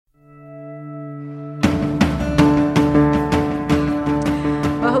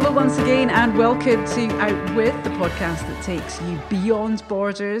once again, and welcome to Out With, the podcast that takes you beyond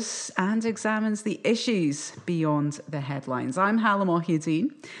borders and examines the issues beyond the headlines. I'm Hala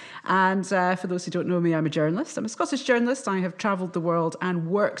Mohiuddin, and for those who don't know me, I'm a journalist. I'm a Scottish journalist. I have travelled the world and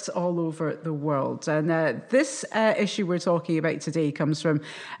worked all over the world. And this issue we're talking about today comes from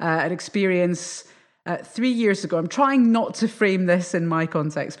an experience 3 years ago. I'm trying not to frame this in my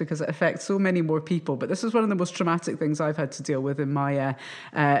context because it affects so many more people, but this is one of the most traumatic things I've had to deal with in my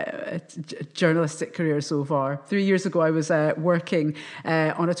journalistic career so far. 3 years ago, I was working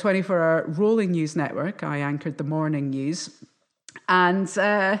on a 24-hour rolling news network. I anchored the morning news. And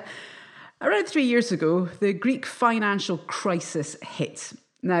around 3 years ago, the Greek financial crisis hit.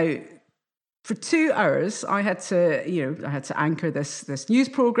 Now, for 2 hours, I had to anchor this news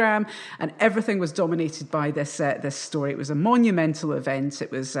program, and everything was dominated by this story. It was a monumental event.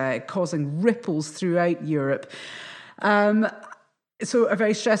 It was causing ripples throughout Europe. So a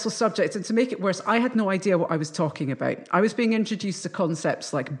very stressful subject. And to make it worse, I had no idea what I was talking about. I was being introduced to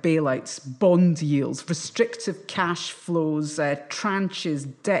concepts like bailouts, bond yields, restrictive cash flows,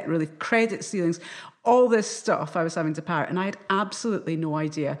 tranches, debt relief, credit ceilings, all this stuff I was having to parrot. And I had absolutely no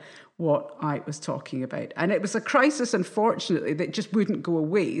idea what I was talking about. And it was a crisis, unfortunately, that just wouldn't go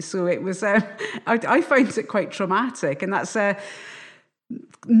away. So it was, I found it quite traumatic. And that's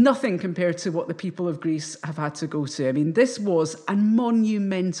nothing compared to what the people of Greece have had to go to. I mean, this was a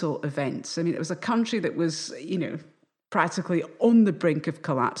monumental event. I mean, it was a country that was, practically on the brink of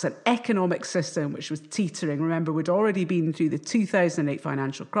collapse, an economic system which was teetering. Remember, we'd already been through the 2008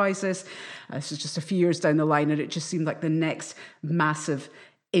 financial crisis. This was just a few years down the line, and it just seemed like the next massive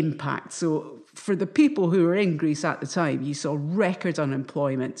impact. So for the people who were in Greece at the time, you saw record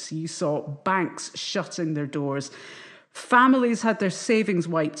unemployment, you saw banks shutting their doors, families had their savings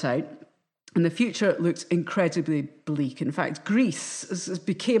wiped out, and the future looked incredibly bleak. In fact, Greece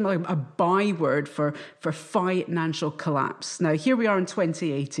became a byword for financial collapse. Now, here we are in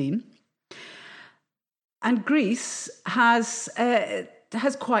 2018, and Greece has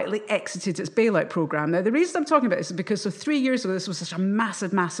quietly exited its bailout programme. Now, the reason I'm talking about this is because 3 years ago, this was such a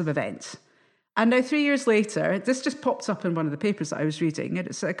massive, massive event. And now 3 years later, this just popped up in one of the papers that I was reading. And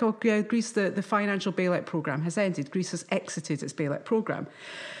it's called Greece, the financial bailout programme has ended. Greece has exited its bailout programme,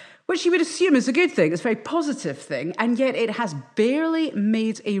 which you would assume is a good thing. It's a very positive thing. And yet it has barely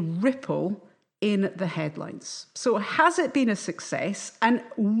made a ripple in the headlines. So has it been a success? And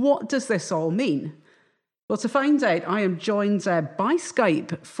what does this all mean? Well, to find out, I am joined by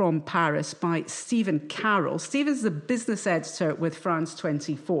Skype from Paris by Stephen Carroll. Stephen's the business editor with France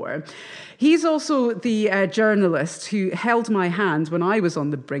 24. He's also the journalist who held my hand when I was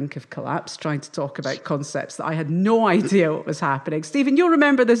on the brink of collapse, trying to talk about concepts that I had no idea what was happening. Stephen, you'll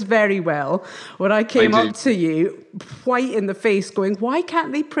remember this very well, when I came up to you, white in the face, going, why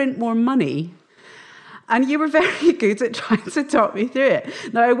can't they print more money? And you were very good at trying to talk me through it.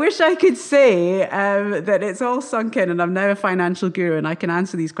 Now, I wish I could say that it's all sunk in and I'm now a financial guru and I can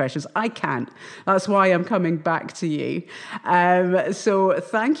answer these questions. I can't. That's why I'm coming back to you. So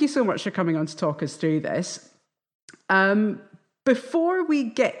thank you so much for coming on to talk us through this. Before we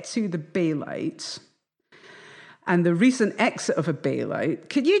get to the bailout and the recent exit of a bailout,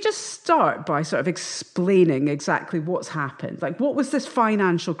 could you just start by sort of explaining exactly what's happened? Like, what was this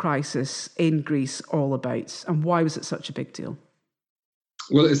financial crisis in Greece all about, and why was it such a big deal?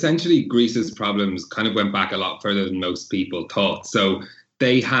 Well, essentially, Greece's problems kind of went back a lot further than most people thought. So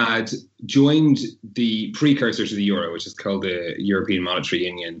they had joined the precursor to the euro, which is called the European Monetary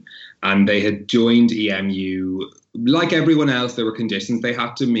Union, and they had joined EMU. Like everyone else, there were conditions they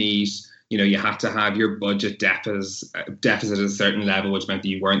had to meet. You had to have your budget deficit at a certain level, which meant that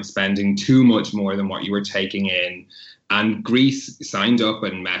you weren't spending too much more than what you were taking in. And Greece signed up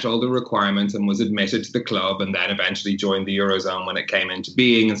and met all the requirements and was admitted to the club, and then eventually joined the Eurozone when it came into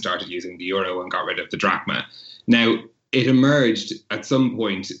being and started using the euro and got rid of the drachma. Now, it emerged at some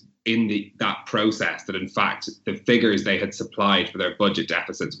point in that process that, in fact, the figures they had supplied for their budget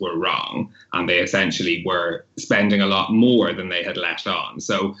deficits were wrong, and they essentially were spending a lot more than they had let on.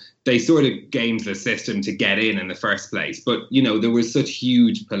 So they sort of gamed the system to get in the first place. But, there was such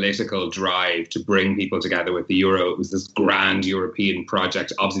huge political drive to bring people together with the euro. It was this grand European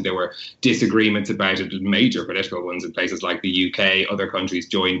project. Obviously, there were disagreements about it, major political ones in places like the UK. Other countries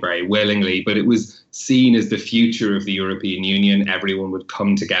joined very willingly, but it was seen as the future of the European Union. Everyone would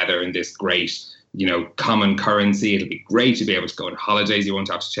come together in this great, common currency. It'll be great to be able to go on holidays. You won't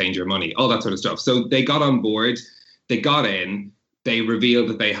have to change your money, all that sort of stuff. So they got on board, they got in. They revealed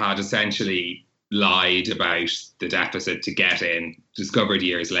that they had essentially lied about the deficit to get in, discovered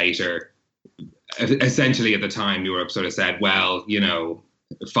years later. Essentially, at the time, Europe sort of said, well,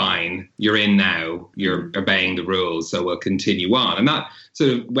 fine, you're in now, you're obeying the rules, so we'll continue on. And that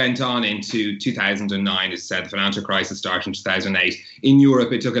sort of went on into 2009. As I said, the financial crisis started in 2008. In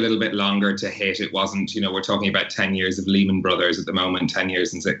Europe, it took a little bit longer to hit. It wasn't, we're talking about 10 years of Lehman Brothers at the moment, 10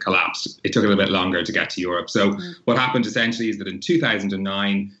 years since it collapsed. It took a little bit longer to get to Europe. So what happened essentially is that in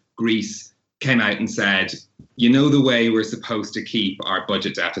 2009, Greece came out and said, the way we're supposed to keep our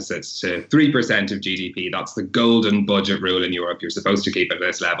budget deficits to 3% of GDP, that's the golden budget rule in Europe. You're supposed to keep it at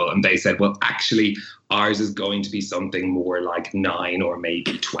this level. And they said, well, actually, ours is going to be something more like 9 or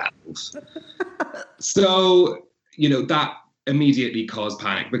maybe 12. So, that immediately caused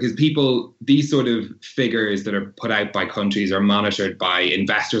panic because these sort of figures that are put out by countries are monitored by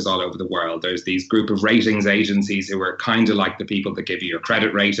investors all over the world. There's these group of ratings agencies who are kind of like the people that give you your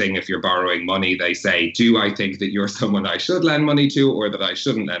credit rating. If you're borrowing money, they say, do I think that you're someone I should lend money to or that I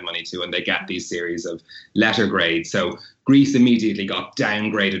shouldn't lend money to? And they get these series of letter grades. So Greece immediately got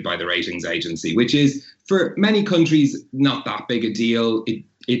downgraded by the ratings agency, which is for many countries not that big a deal.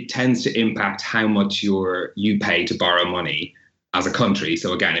 It tends to impact how much you pay to borrow money as a country.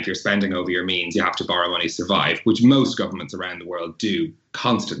 So again, if you're spending over your means, you have to borrow money to survive, which most governments around the world do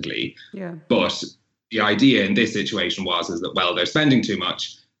constantly. Yeah. But the idea in this situation is that, well, they're spending too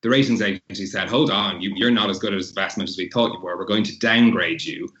much. The ratings agency said, hold on, you're not as good as investment as we thought you were. We're going to downgrade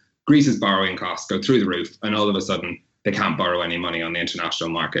you. Greece's borrowing costs go through the roof, and all of a sudden they can't borrow any money on the international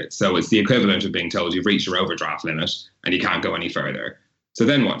market. So it's the equivalent of being told you've reached your overdraft limit and you can't go any further. So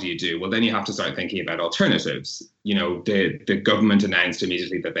then what do? Well, then you have to start thinking about alternatives. The government announced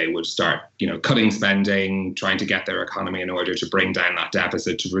immediately that they would start, cutting spending, trying to get their economy in order to bring down that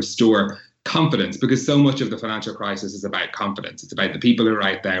deficit, to restore confidence, because so much of the financial crisis is about confidence. It's about the people who are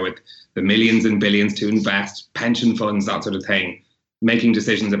out there with the millions and billions to invest, pension funds, that sort of thing, making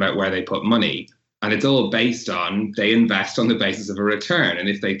decisions about where they put money. And it's all based on, they invest on the basis of a return. And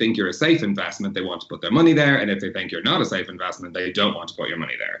if they think you're a safe investment, they want to put their money there. And if they think you're not a safe investment, they don't want to put your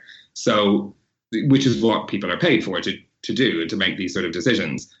money there. So, which is what people are paid for to do and to make these sort of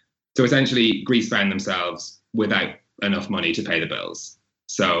decisions. So essentially, Greece found themselves without enough money to pay the bills.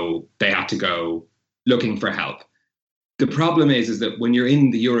 So they had to go looking for help. The problem is that when you're in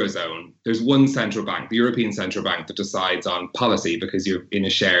the Eurozone, there's one central bank, the European Central Bank, that decides on policy because you're in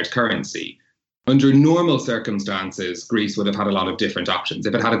a shared currency. Under normal circumstances, Greece would have had a lot of different options.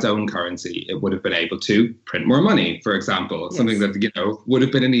 If it had its own currency, it would have been able to print more money, for example, something that, would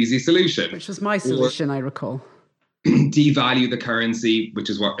have been an easy solution. Which was my solution, I recall. Devalue the currency, which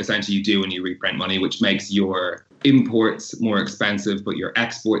is what essentially you do when you reprint money, which makes your imports more expensive, but your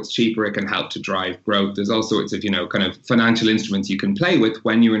exports cheaper. It can help to drive growth. There's all sorts of, kind of financial instruments you can play with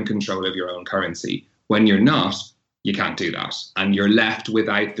when you're in control of your own currency. When you're not, you can't do that. And you're left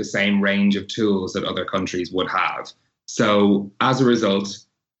without the same range of tools that other countries would have. So as a result,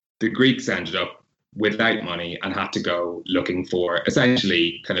 the Greeks ended up without money and had to go looking for,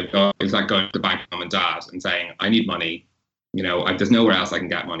 essentially it's like going to the bank of mum and dad and saying, I need money. There's nowhere else I can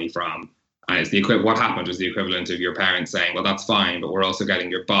get money from. And it's what happened was the equivalent of your parents saying, well, that's fine, but we're also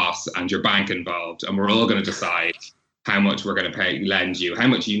getting your boss and your bank involved. And we're all going to decide how much we're going to lend you, how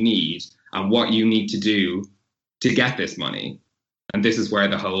much you need and what you need to do to get this money. And this is where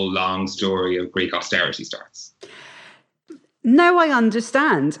the whole long story of Greek austerity starts. Now I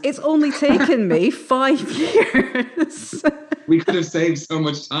understand. It's only taken me 5 years. We could have saved so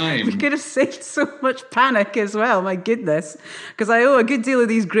much time. We could have saved so much panic as well, my goodness. Because I owe a good deal of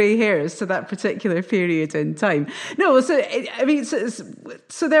these grey hairs to that particular period in time. No, so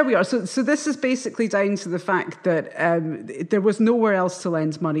there we are. So this is basically down to the fact that there was nowhere else to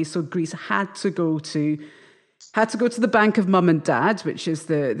lend money, so Greece had to go to the bank of mum and dad, which is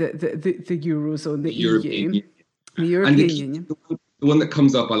the Eurozone, the EU. The European Union. The one that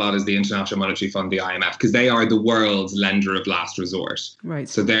comes up a lot is the International Monetary Fund, the IMF, because they are the world's lender of last resort. Right.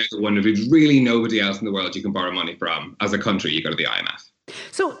 So they're the one, there's really nobody else in the world you can borrow money from. As a country, you go to the IMF.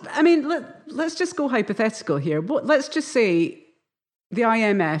 So, let's just go hypothetical here. Let's just say the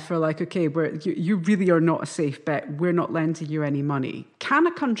IMF are like, okay, you really are not a safe bet. We're not lending you any money. Can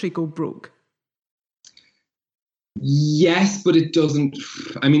a country go broke? Yes, but it doesn't.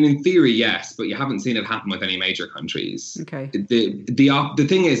 In theory, yes, but you haven't seen it happen with any major countries. Okay. The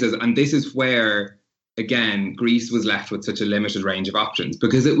thing is, and this is where, again, Greece was left with such a limited range of options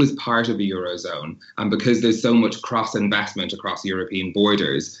because it was part of the Eurozone and because there's so much cross-investment across European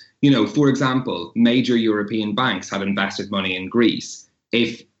borders. For example, major European banks had invested money in Greece.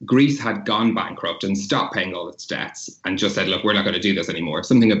 If Greece had gone bankrupt and stopped paying all its debts and just said, look, we're not going to do this anymore,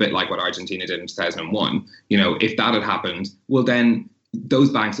 something a bit like what Argentina did in 2001, if that had happened, well, then those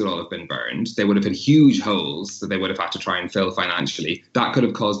banks would all have been burned. They would have had huge holes that they would have had to try and fill financially. That could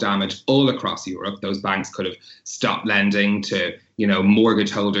have caused damage all across Europe. Those banks could have stopped lending to,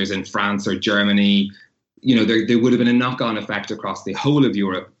 mortgage holders in France or Germany. There would have been a knock-on effect across the whole of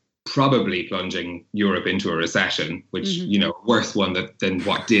Europe, probably plunging Europe into a recession, which, worse one than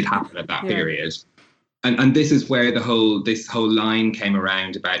what did happen at that period. And this is where this whole line came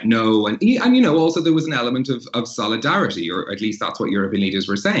around about no, and also there was an element of solidarity, or at least that's what European leaders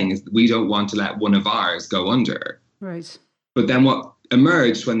were saying, is that we don't want to let one of ours go under. Right. But then what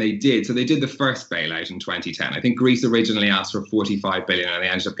emerged when they did, so they did the first bailout in 2010. I think Greece originally asked for 45 billion and they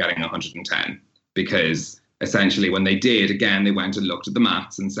ended up getting 110, because essentially when they did, again, they went and looked at the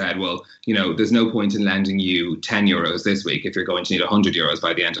maths and said, well, there's no point in lending you 10 euros this week if you're going to need 100 euros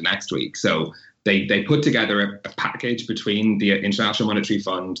by the end of next week. So they put together a package between the International Monetary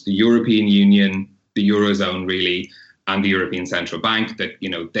Fund, the European Union, the Eurozone really, and the European Central Bank that,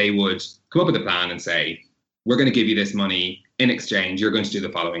 they would come up with a plan and say, we're going to give you this money. In exchange, you're going to do the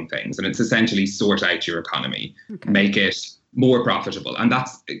following things. And it's essentially sort out your economy, make it more profitable. And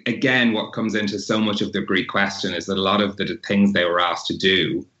that's, again, what comes into so much of the Greek question, is that a lot of the things they were asked to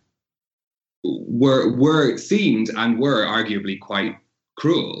do seemed and were arguably quite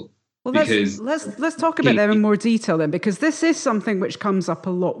cruel. Well, let's talk about them in more detail then, because this is something which comes up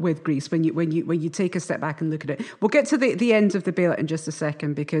a lot with Greece when you take a step back and look at it. We'll get to the end of the bailout in just a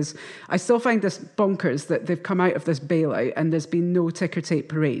second, because I still find this bonkers that they've come out of this bailout and there's been no ticker tape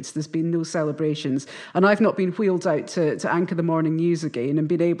parades, there's been no celebrations, and I've not been wheeled out to anchor the morning news again and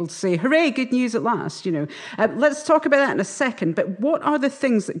been able to say, hooray, good news at last. Let's talk about that in a second. But what are the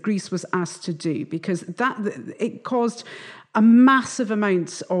things that Greece was asked to do? Because it caused a massive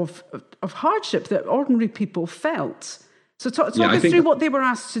amount of hardship that ordinary people felt. So talk us through what they were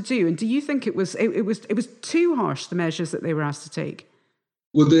asked to do, and do you think it was too harsh, the measures that they were asked to take?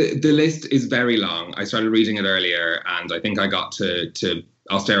 Well, the list is very long. I started reading it earlier, and I think I got to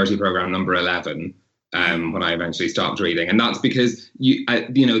austerity program number 11 when I eventually stopped reading, and that's because they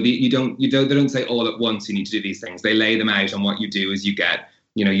don't say all at once you need to do these things. They lay them out, and what you do is you get,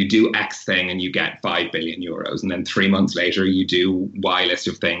 you do X thing and you get 5 billion euros. And then 3 months later, you do Y list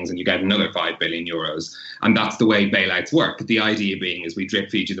of things and you get another 5 billion euros. And that's the way bailouts work. The idea being is we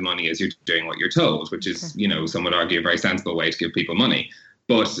drip feed you the money as you're doing what you're told, which is, some would argue, a very sensible way to give people money.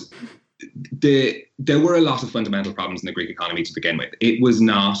 But there were a lot of fundamental problems in the Greek economy to begin with. It was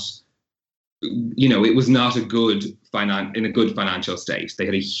not, a good financial state. They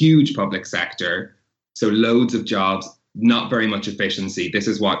had a huge public sector, so loads of jobs, not very much efficiency. This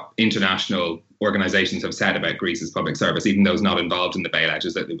is what international organizations have said about Greece's public service, even those not involved in the bailout,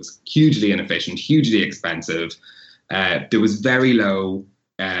 is that it was hugely inefficient, hugely expensive. There was very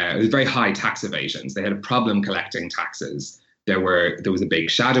high tax evasions. They had a problem collecting taxes. There was a big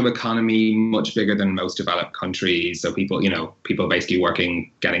shadow economy, much bigger than most developed countries. So people basically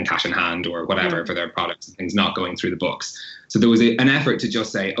working, getting cash in hand or whatever for their products and things, not going through the books. So there was an effort to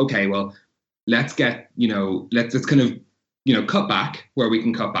just say, okay, well, let's kind of, cut back where we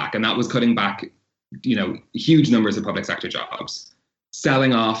can cut back. And that was cutting back, huge numbers of public sector jobs,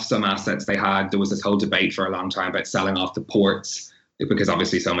 selling off some assets they had. There was this whole debate for a long time about selling off the ports, because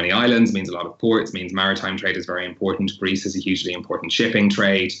obviously so many islands means a lot of ports, means maritime trade is very important. Greece is a hugely important shipping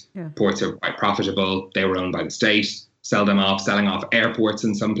trade. Yeah. Ports are quite profitable. They were owned by the state. Selling off airports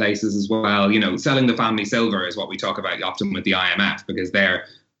in some places as well. Selling the family silver is what we talk about often with the IMF, because they're,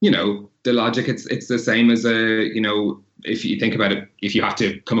 the logic, it's the same as if you think about it, if you have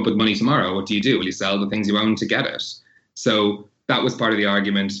to come up with money tomorrow, what do? Well, you sell the things you own to get it. So that was part of the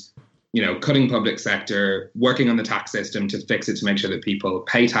argument, cutting public sector, working on the tax system to fix it, to make sure that people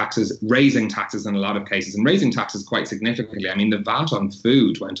pay taxes, raising taxes in a lot of cases, and raising taxes quite significantly. I mean, the VAT on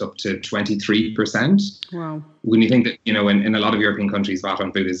food went up to 23%. Wow. When you think that, in a lot of European countries, VAT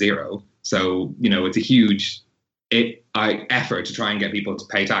on food is zero. So, it's a huge effort to try and get people to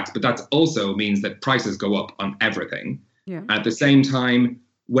pay tax. But that also means that prices go up on everything. Yeah. At the same time,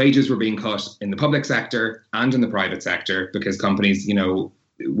 wages were being cut in the public sector and in the private sector, because companies,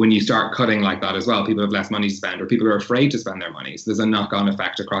 when you start cutting like that as well, people have less money to spend, or people are afraid to spend their money. So there's a knock-on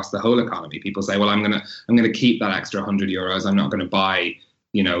effect across the whole economy. People say, well, I'm gonna keep that extra 100 euros. I'm not going to buy,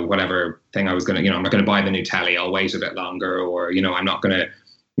 whatever thing I was going to, I'm not going to buy the new telly. I'll wait a bit longer, or, I'm not going to,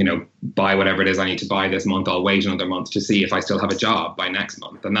 buy whatever it is I need to buy this month. I'll wait another month to see if I still have a job by next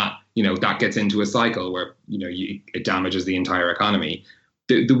month. And that, that gets into a cycle where, it damages the entire economy.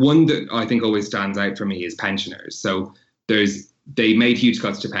 The one that I think always stands out for me is pensioners. So they made huge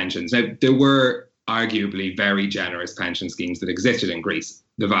cuts to pensions. Now, there were arguably very generous pension schemes that existed in Greece.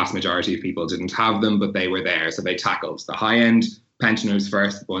 The vast majority of people didn't have them, but they were there. So they tackled the high end pensioners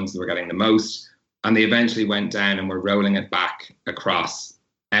first, the ones that were getting the most, and they eventually went down and were rolling it back across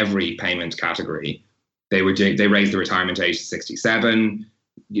every payment category. They raised the retirement age to 67,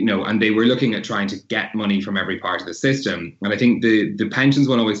 and they were looking at trying to get money from every part of the system. And I think the pensions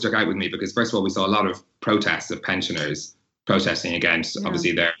one always stuck out with me because, first of all, we saw a lot of protests of pensioners protesting against,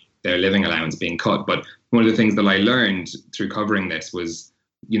 obviously, their living allowance being cut. But one of the things that I learned through covering this was,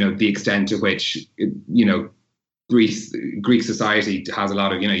 the extent to which, Greek society has a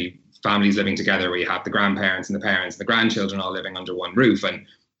lot of, families living together where you have the grandparents and the parents and the grandchildren all living under one roof. And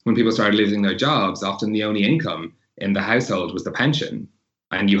when people started losing their jobs, often the only income in the household was the pension.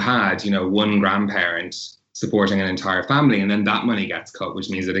 And you had, one grandparent supporting an entire family, and then that money gets cut,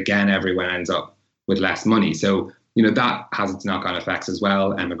 which means that, again, everyone ends up with less money. So, that has its knock-on effects as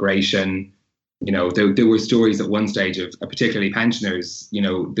well. Emigration, there were stories at one stage of particularly pensioners,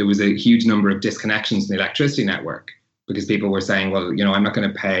 there was a huge number of disconnections in the electricity network because people were saying, well, I'm not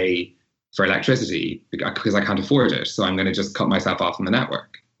going to pay for electricity because I can't afford it. So I'm going to just cut myself off from the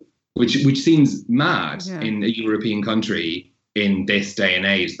network, which seems mad in a European country in this day and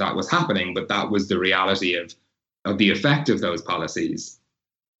age that was happening. But that was the reality of the effect of those policies.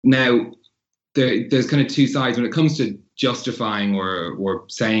 Now, there's kind of two sides when it comes to justifying or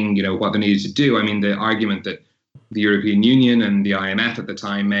saying, what they needed to do. I mean, the argument that the European Union and the IMF at the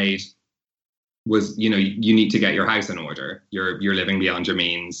time made was, you need to get your house in order. You're living beyond your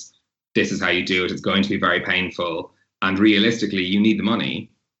means. This is how you do it. It's going to be very painful. And realistically, you need the money.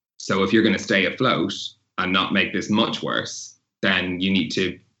 So if you're going to stay afloat and not make this much worse, then you need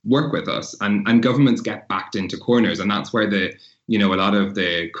to work with us. And governments get backed into corners. And that's where a lot of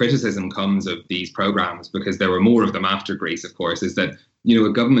the criticism comes of these programs, because there were more of them after Greece, of course, is that, a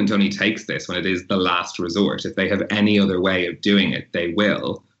government only takes this when it is the last resort. If they have any other way of doing it, they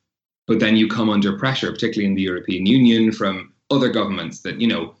will. But then you come under pressure, particularly in the European Union, from other governments that,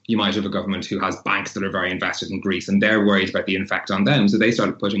 you might have a government who has banks that are very invested in Greece and they're worried about the effect on them. So they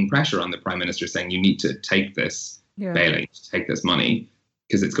started putting pressure on the Prime Minister saying, you need to take this bailout, take this money,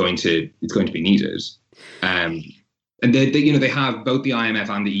 because it's going to be needed. And they have, both the IMF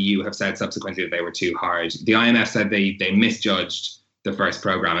and the EU have said subsequently that they were too hard. The IMF said they misjudged the first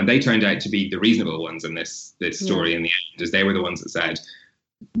program, and they turned out to be the reasonable ones in this story in the end, as they were the ones that said,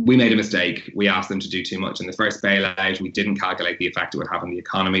 we made a mistake. We asked them to do too much in the first bailout. We didn't calculate the effect it would have on the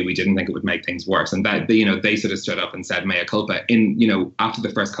economy. We didn't think it would make things worse. And that, they sort of stood up and said mea culpa after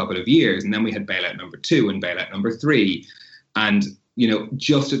the first couple of years. And then we had bailout number 2 and bailout number 3. And,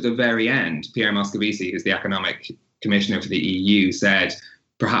 just at the very end, Pierre Moscovici, who's the economic commissioner for the EU, said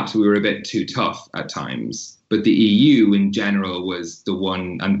perhaps we were a bit too tough at times. But the EU in general was the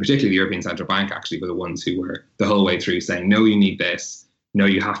one, and particularly the European Central Bank actually, were the ones who were the whole way through saying, no, you need this. No,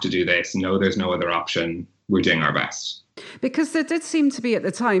 you have to do this. No, there's no other option. We're doing our best. Because there did seem to be at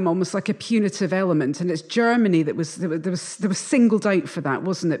the time almost like a punitive element, and it's Germany that was singled out for that,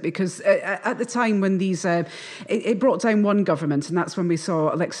 wasn't it? Because at the time when these it brought down one government, and that's when we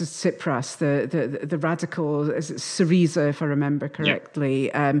saw Alexis Tsipras, the radical, is it Syriza, if I remember correctly.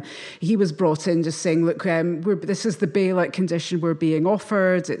 Yeah. He was brought in just saying, look, this is the bailout condition we're being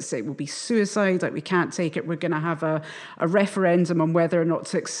offered. It will be suicide. Like, we can't take it. We're going to have a referendum on whether or not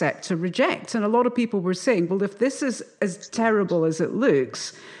to accept or reject. And a lot of people were saying, well, if this is as terrible as it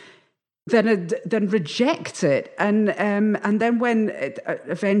looks, then reject it. And then when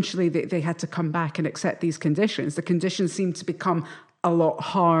eventually they had to come back and accept these conditions, the conditions seemed to become a lot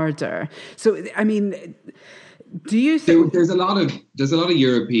harder. So, I mean, do you think there's a lot of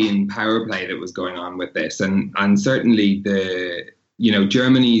European power play that was going on with this, and certainly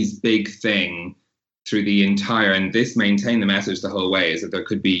Germany's big thing through the entire, and this maintained the message the whole way, is that there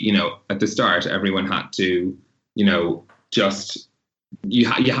could be, at the start, everyone had to, just you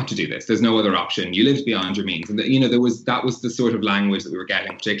have to do this. There's no other option. You lived beyond your means, and that was the sort of language that we were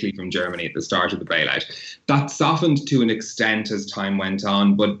getting, particularly from Germany at the start of the bailout. That softened to an extent as time went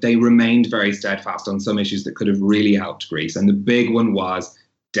on, but they remained very steadfast on some issues that could have really helped Greece. And the big one was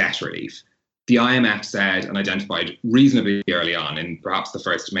debt relief. The IMF said and identified reasonably early on, in perhaps the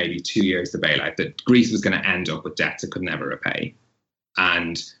first maybe 2 years of the bailout, that Greece was going to end up with debts it could never repay.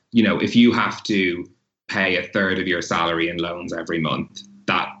 And if you have to pay a third of your salary in loans every month,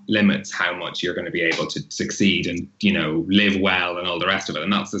 that limits how much you're going to be able to succeed and, live well and all the rest of it.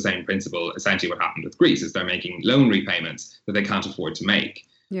 And that's the same principle, essentially what happened with Greece, is they're making loan repayments that they can't afford to make.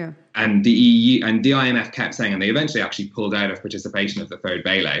 Yeah. And the EU and the IMF kept saying, and they eventually actually pulled out of participation of the third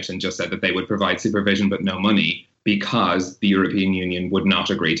bailout and just said that they would provide supervision but no money. because the European Union would not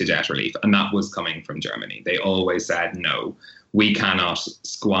agree to debt relief. And that was coming from Germany. They always said, no, we cannot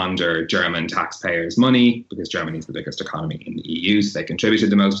squander German taxpayers' money because Germany is the biggest economy in the EU. So they contributed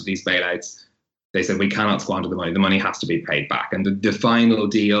the most to these bailouts. They said, we cannot squander the money. The money has to be paid back. And the final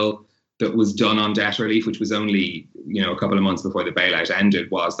deal that was done on debt relief, which was only, a couple of months before the bailout ended,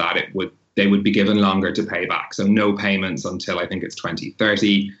 was that they would be given longer to pay back. So no payments until I think it's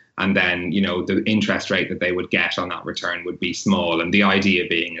 2030. And then, the interest rate that they would get on that return would be small. And the idea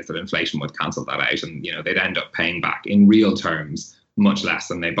being is that inflation would cancel that out and, they'd end up paying back in real terms much less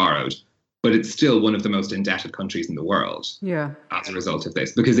than they borrowed. But it's still one of the most indebted countries in the world as a result of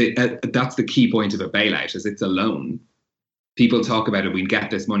this, because that's the key point of a bailout, is it's a loan. People talk about it, we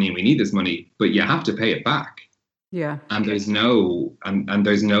get this money and we need this money, but you have to pay it back. Yeah. And there's no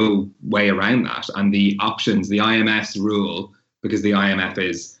way around that. And the options, the IMF's rule, because the IMF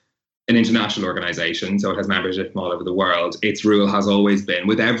is an international organization, so it has membership from all over the world, its rule has always been,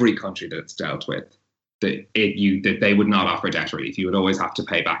 with every country that it's dealt with, that they would not offer debt relief. You would always have to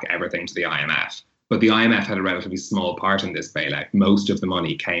pay back everything to the IMF. But the IMF had a relatively small part in this bailout. Most of the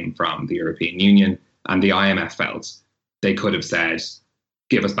money came from the European Union, and the IMF felt they could have said,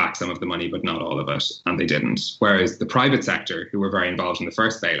 give us back some of the money, but not all of it, and they didn't. Whereas the private sector, who were very involved in the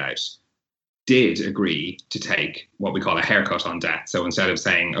first bailout, did agree to take what we call a haircut on debt. So instead of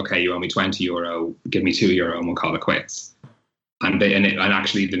saying, okay, you owe me €20, give me €2 and we'll call it quits. And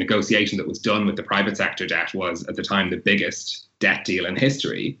actually the negotiation that was done with the private sector debt was at the time the biggest debt deal in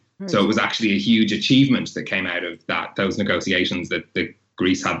history. Right. So it was actually a huge achievement that came out of those negotiations, that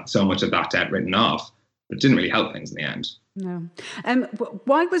Greece had so much of that debt written off. But it didn't really help things in the end. No.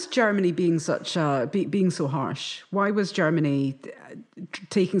 Why was Germany being so harsh? Why was Germany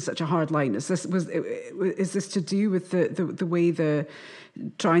taking such a hard line? Is this to do with the way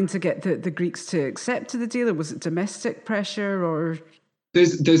trying to get the Greeks to accept the deal, or was it domestic pressure? Or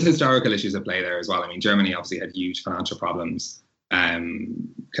there's historical issues at play there as well. I mean, Germany obviously had huge financial problems,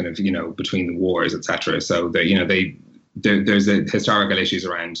 between the wars, etc. So there's historical issues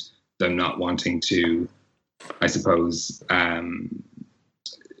around them not wanting to, I suppose, them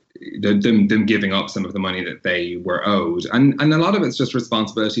giving up some of the money that they were owed. And a lot of it's just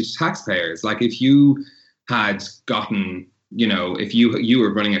responsibility to taxpayers. Like if you had gotten, if you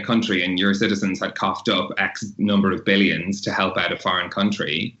were running a country and your citizens had coughed up X number of billions to help out a foreign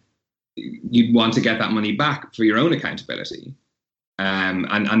country, you'd want to get that money back for your own accountability.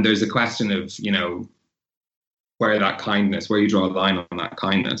 And there's a question of, where you draw a line on that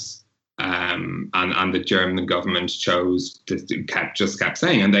kindness. And the German government kept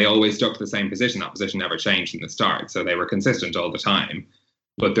saying, and they always stuck to the same position. That position never changed from the start. So they were consistent all the time.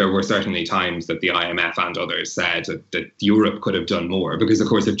 But there were certainly times that the IMF and others said that Europe could have done more, because, of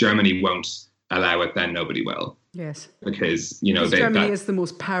course, if Germany won't allow it, then nobody will. Yes. Because, Germany is the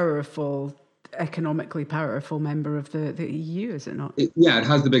most economically powerful member of the EU, is it not? It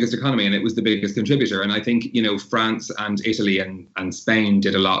has the biggest economy, and it was the biggest contributor. And I think, France and Italy and Spain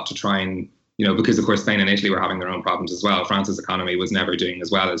did a lot to try and, because of course Spain and Italy were having their own problems as well. France's economy was never doing as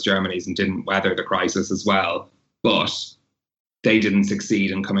well as Germany's and didn't weather the crisis as well. But they didn't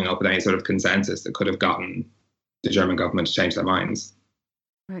succeed in coming up with any sort of consensus that could have gotten the German government to change their minds.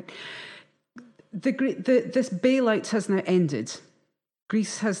 Right. This bailout has now ended.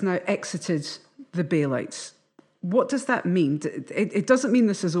 Greece has now exited the bailouts. What does that mean? It doesn't mean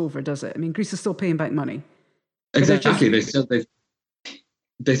this is over, does it? I mean, Greece is still paying back money. Exactly.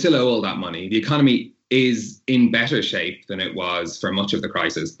 They still owe all that money. The economy is in better shape than it was for much of the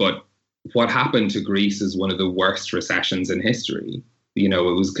crisis. But what happened to Greece is one of the worst recessions in history. It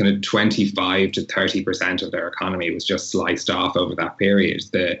was kind of 25 to 30% of their economy was just sliced off over that period.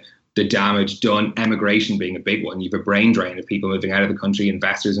 The damage done, emigration being a big one. You have a brain drain of people moving out of the country,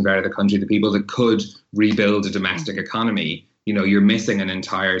 investors moving out of the country, the people that could rebuild a domestic economy. You're missing an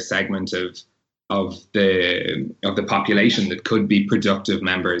entire segment of the population that could be productive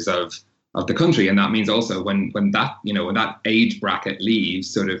members of the country. And that means also when that age bracket leaves,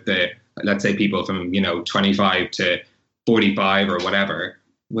 sort of let's say people from 25 to 45 or whatever,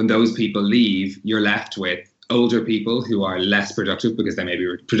 when those people leave, you're left with older people who are less productive, because they may be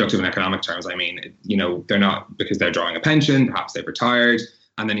productive in economic terms. I mean, they're not, because they're drawing a pension, perhaps they've retired.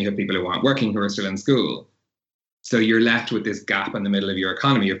 And then you have people who aren't working, who are still in school. So you're left with this gap in the middle of your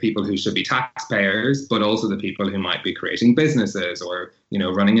economy of people who should be taxpayers, but also the people who might be creating businesses or,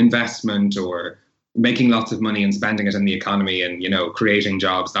 running investment or making lots of money and spending it in the economy and, creating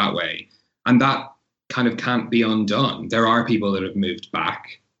jobs that way. And that kind of can't be undone. There are people that have moved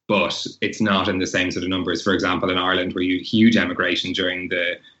back, but it's not in the same sort of numbers. For example, in Ireland, where you had huge emigration during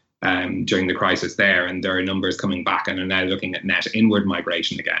the during the crisis there, and there are numbers coming back and are now looking at net inward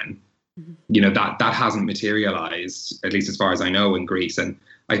migration again. That hasn't materialized, at least as far as I know, in Greece. And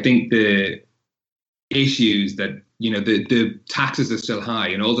I think the issues that, the taxes are still high,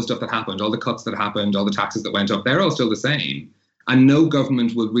 and all the stuff that happened, all the cuts that happened, all the taxes that went up, they're all still the same. And no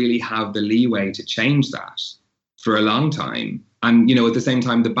government will really have the leeway to change that for a long time. And, at the same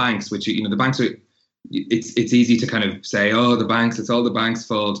time, the banks, which, the banks are, it's easy to kind of say, oh, the banks, it's all the banks'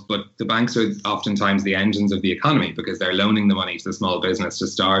 fault. But the banks are oftentimes the engines of the economy, because they're loaning the money to the small business to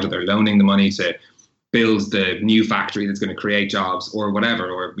start, or they're loaning the money to build the new factory that's going to create jobs or whatever,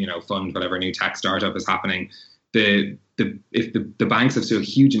 or, fund whatever new tech startup is happening. If the banks have still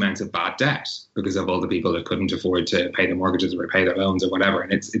huge amounts of bad debt because of all the people that couldn't afford to pay their mortgages or pay their loans or whatever,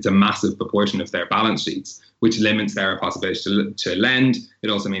 and it's a massive proportion of their balance sheets, which limits their possibility to lend. It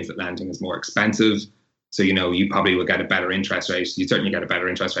also means that lending is more expensive. So, you probably will get a better interest rate. You certainly get a better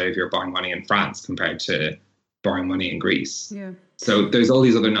interest rate if you're borrowing money in France compared to borrowing money in Greece. Yeah. So there's all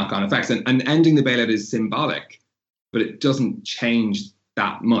these other knock-on effects, and ending the bailout is symbolic, but it doesn't change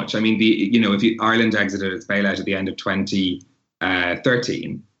that much. I mean, Ireland exited its bailout at the end of 2013.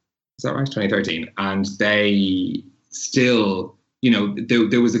 Is that right? 2013. And they still,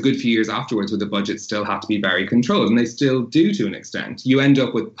 there was a good few years afterwards where the budget still had to be very controlled, and they still do to an extent. You end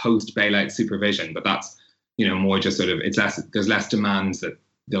up with post-bailout supervision, but that's, more just sort of, there's less demands that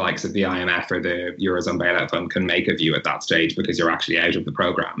the likes of the IMF or the Eurozone bailout fund can make of you at that stage, because you're actually out of the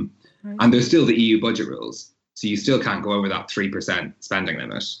programme. Right. And there's still the EU budget rules. So you still can't go over that 3% spending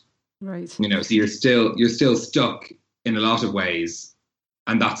limit. Right. So you're still stuck in a lot of ways.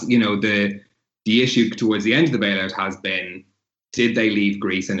 And that's, the issue towards the end of the bailout has been, did they leave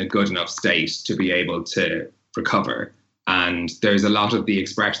Greece in a good enough state to be able to recover? And there's a lot of the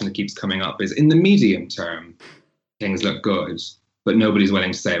expression that keeps coming up is, in the medium term, things look good, but nobody's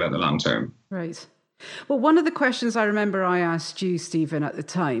willing to say about the long term. Right. Well, one of the questions I remember I asked you, Stephen, at the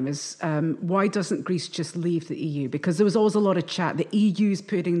time is why doesn't Greece just leave the EU? Because there was always a lot of chat. The EU's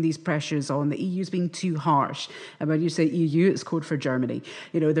putting these pressures on. The EU's being too harsh. And when you say EU, it's code for Germany.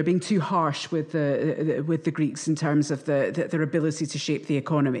 They're being too harsh with the Greeks in terms of their ability to shape the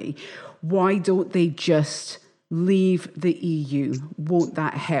economy. Why don't they just leave the EU? Won't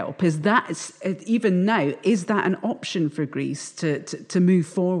that help? Is that, even now, is that an option for Greece to move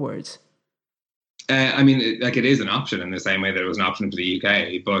forward? It is an option in the same way that it was an option for the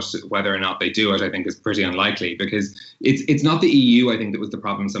UK, but whether or not they do it, I think, is pretty unlikely, because it's not the EU, I think, that was the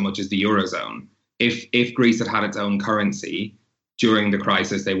problem so much as the Eurozone. If Greece had had its own currency during the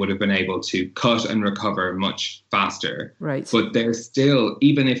crisis, they would have been able to cut and recover much faster. Right. But they're still,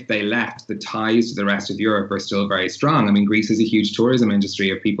 even if they left, the ties to the rest of Europe are still very strong. I mean, Greece has a huge tourism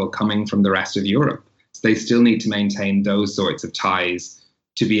industry of people coming from the rest of Europe. So they still need to maintain those sorts of ties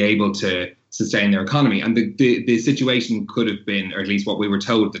to be able to sustain their economy. And the situation could have been, or at least what we were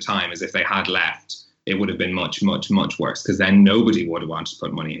told at the time, is if they had left, it would have been much, much, much worse, because then nobody would have wanted to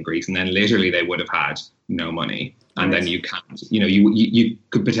put money in Greece, and then literally they would have had no money. And then you can't, you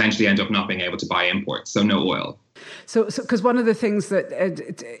could potentially end up not being able to buy imports, so no oil. So because one of the things that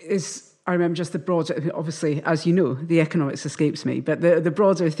is, I remember just the broader, obviously, as you know, the economics escapes me, but the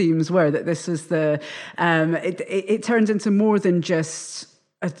broader themes were that this was it turned into more than just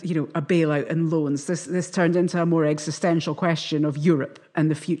a bailout and loans. This turned into a more existential question of Europe and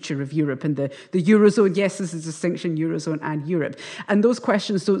the future of Europe and the Eurozone. Yes, there's a distinction, Eurozone and Europe. And those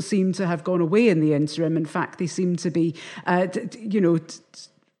questions don't seem to have gone away in the interim. In fact, they seem to be,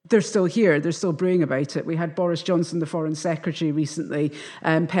 they're still here. They're still brewing about it. We had Boris Johnson, the Foreign Secretary, recently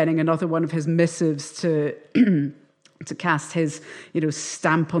penning another one of his missives to to cast his,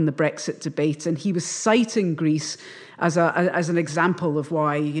 stamp on the Brexit debate, and he was citing Greece as an example of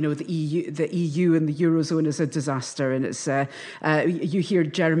why, the EU and the Eurozone is a disaster. And it's you hear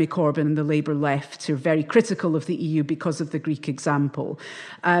Jeremy Corbyn and the Labour left who are very critical of the EU because of the Greek example,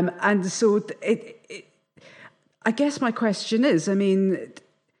 and so I guess my question is,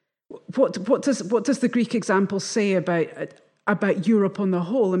 what does the Greek example say about Europe on the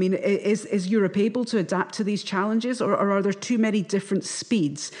whole? Is Europe able to adapt to these challenges, or are there too many different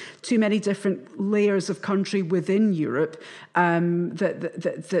speeds, too many different layers of country within Europe that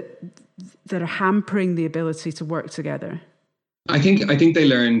are hampering the ability to work together? I think they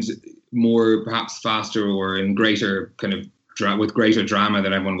learned more, perhaps faster, or in greater kind of with greater drama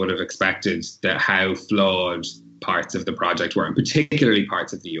than everyone would have expected, that how flawed parts of the project were, and particularly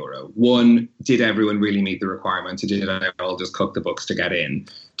parts of the euro. One, did everyone really meet the requirements? Did they all just cook the books to get in?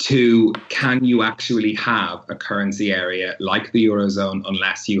 Two, can you actually have a currency area like the eurozone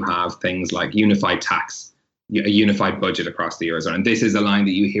unless you have things like unified tax, a unified budget across the Eurozone. And this is a line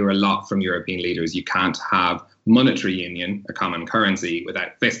that you hear a lot from European leaders. You can't have monetary union, a common currency,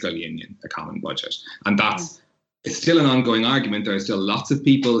 without fiscal union, a common budget. And that's it's still an ongoing argument. There are still lots of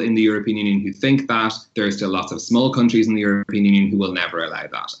people in the European Union who think that. There are still lots of small countries in the European Union who will never allow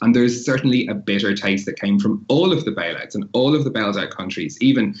that. And there's certainly a bitter taste that came from all of the bailouts and all of the bailed out countries.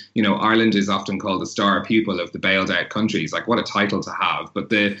 Even, Ireland is often called the star pupil of the bailed out countries. Like, what a title to have.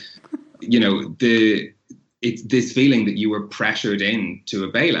 But it's this feeling that you were pressured into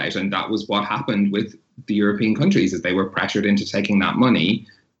a bailout. And that was what happened with the European countries, is they were pressured into taking that money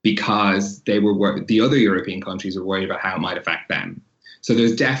because the other European countries were worried about how it might affect them. So there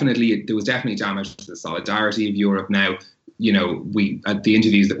was definitely damage to the solidarity of Europe. Now, we at the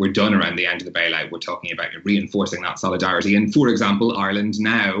interviews that were done around the end of the bailout, we're talking about reinforcing that solidarity. And for example, Ireland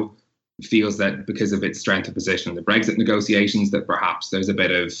now feels that because of its strength of position in the Brexit negotiations, that perhaps there's a bit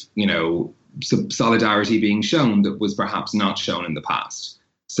of, solidarity being shown that was perhaps not shown in the past.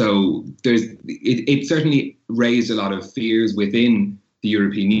 So it certainly raised a lot of fears within the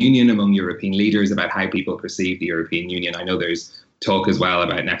European Union, among European leaders, about how people perceive the European Union. I know there's talk as well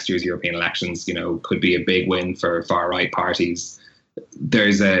about next year's European elections, could be a big win for far-right parties.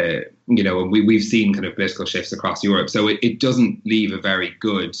 There's we've seen kind of political shifts across Europe. So it doesn't leave a very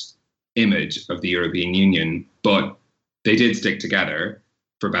good image of the European Union, but they did stick together,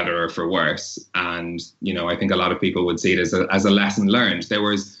 for better or for worse. And, I think a lot of people would see it as a lesson learned. There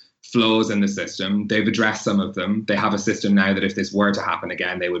was flaws in the system. They've addressed some of them. They have a system now that if this were to happen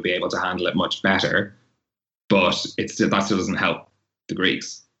again, they would be able to handle it much better. But that still doesn't help the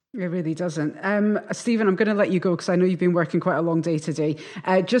Greeks. It really doesn't. Stephen, I'm going to let you go because I know you've been working quite a long day today.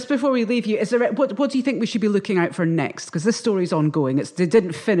 Just before we leave you, what do you think we should be looking out for next? Because this story's ongoing. It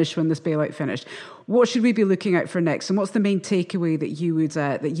didn't finish when this bailout finished. What should we be looking out for next? And what's the main takeaway that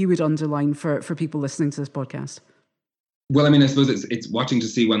you would underline for people listening to this podcast? Well, I suppose it's watching to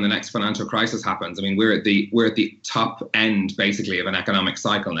see when the next financial crisis happens. We're at the top end, basically, of an economic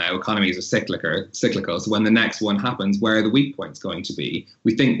cycle now. Economies are cyclical. So when the next one happens, where are the weak points going to be?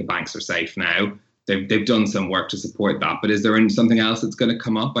 We think the banks are safe now. They've done some work to support that. But is there something else that's going to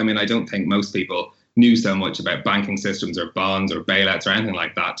come up? I don't think most people knew so much about banking systems or bonds or bailouts or anything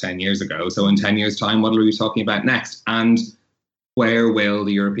like that 10 years ago. So in 10 years' time, what are we talking about next? And where will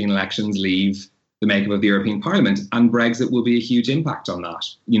the European elections leave the makeup of the European Parliament? And Brexit will be a huge impact on that.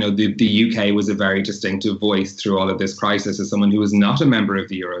 The UK was a very distinctive voice through all of this crisis as someone who was not a member of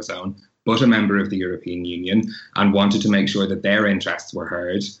the Eurozone, but a member of the European Union, and wanted to make sure that their interests were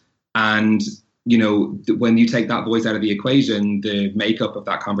heard. And, when you take that voice out of the equation, the makeup of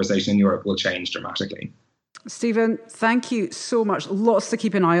that conversation in Europe will change dramatically. Stephen, thank you so much. Lots to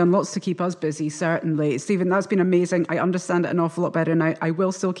keep an eye on, lots to keep us busy, certainly. Stephen, that's been amazing. I understand it an awful lot better now. I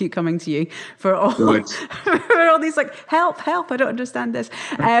will still keep coming to you for all, for all these help, I don't understand this.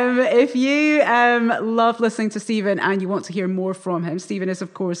 If you love listening to Stephen and you want to hear more from him, Stephen is,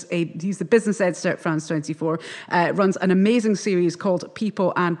 of course, he's the business editor at France 24, runs an amazing series called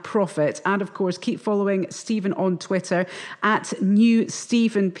People and Profit. And, of course, keep following Stephen on Twitter at New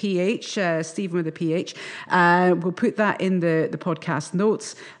Stephen PH, Stephen with a PH. We'll put that in the podcast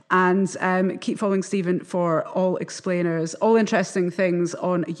notes, and keep following Stephen for all explainers, all interesting things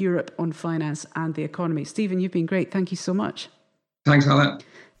on Europe, on finance and the economy. Stephen, you've been great. Thank you so much. Thanks, Hala.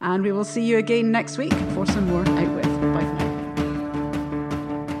 And we will see you again next week for some more Out With. Bye for now.